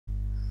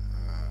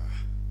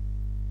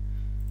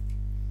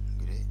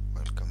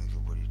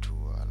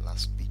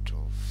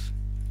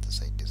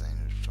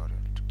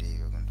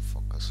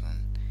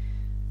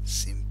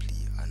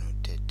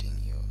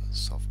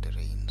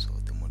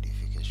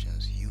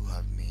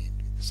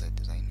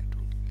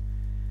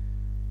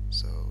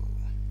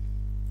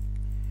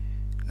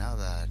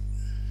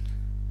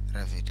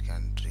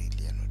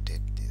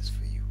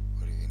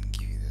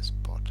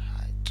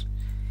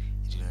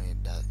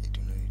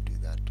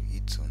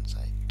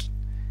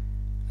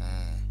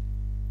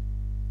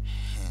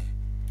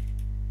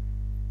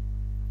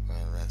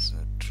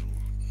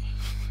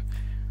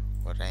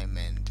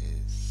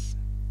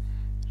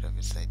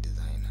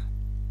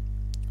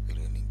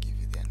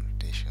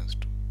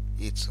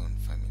its own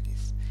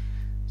families.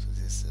 So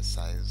this is the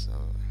size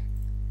of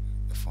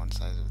the font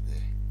size of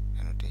the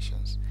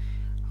annotations.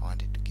 I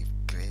wanted to give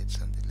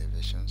grades on the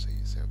elevation, so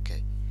you say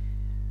okay,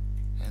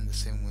 and the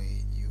same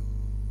way you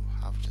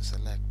have to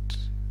select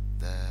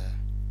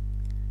the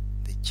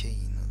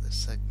chain or the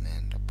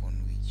segment upon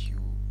which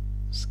you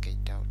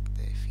skate out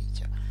the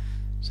feature.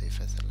 So if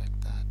I select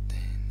that,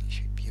 then you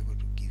should be able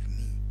to give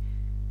me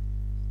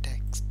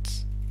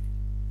texts,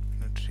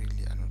 not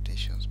really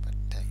annotations but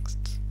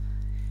texts,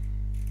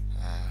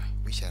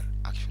 which are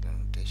actual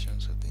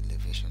annotations of the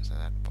elevations at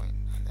that point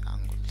and the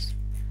angles.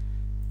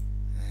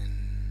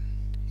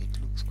 And it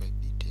looks quite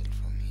detailed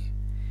from here,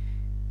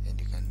 and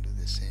you can do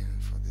the same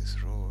for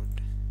this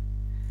road.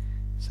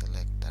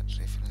 Select that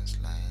reference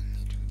line,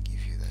 it will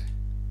give you the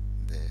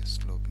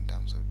slope in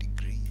terms of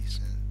degrees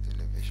and the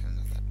elevation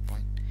at that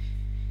point,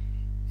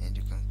 and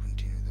you can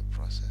continue the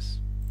process.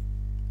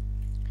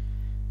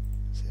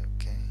 Say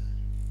okay,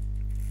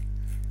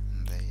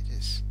 and there it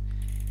is.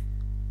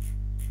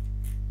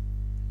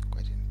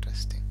 Quite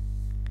interesting,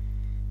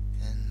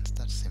 and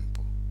that's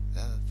simple.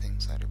 The other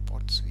things are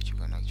reports which you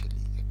can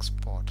actually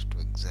export to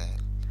Excel.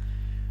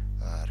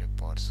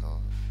 Reports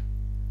of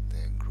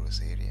the gross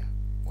area,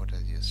 what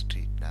has your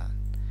street done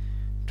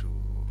to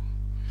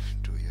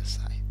your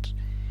site,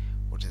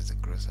 what is the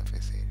gross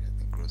surface area,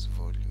 the gross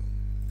volume,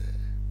 the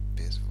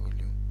base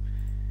volume,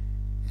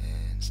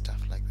 and stuff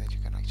like that. You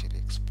can actually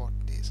export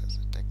this as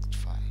a text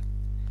file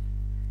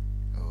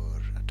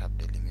or a tab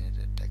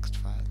delimited text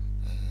file,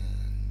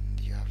 and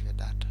you have your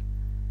data.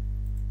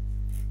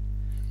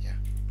 Yeah.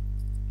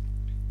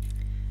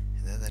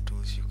 And the other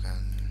tools you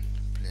can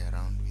play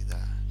around with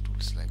are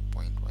tools like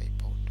point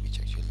wipeout, which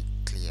actually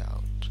clear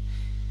out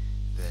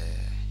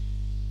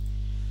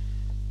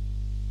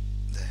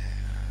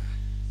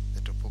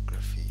the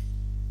topography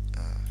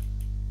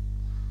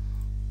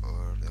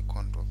or the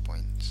contour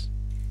points,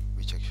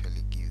 which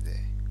actually give the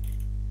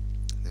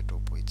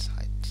topo its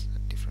heights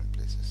at different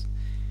places.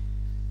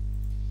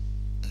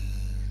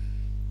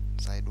 And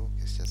sidewalk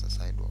is just a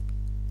sidewalk,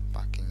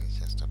 parking is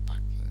just a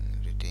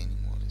parking, retaining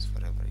wall is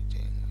forever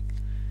retaining wall,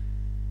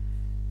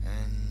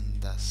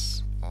 and thus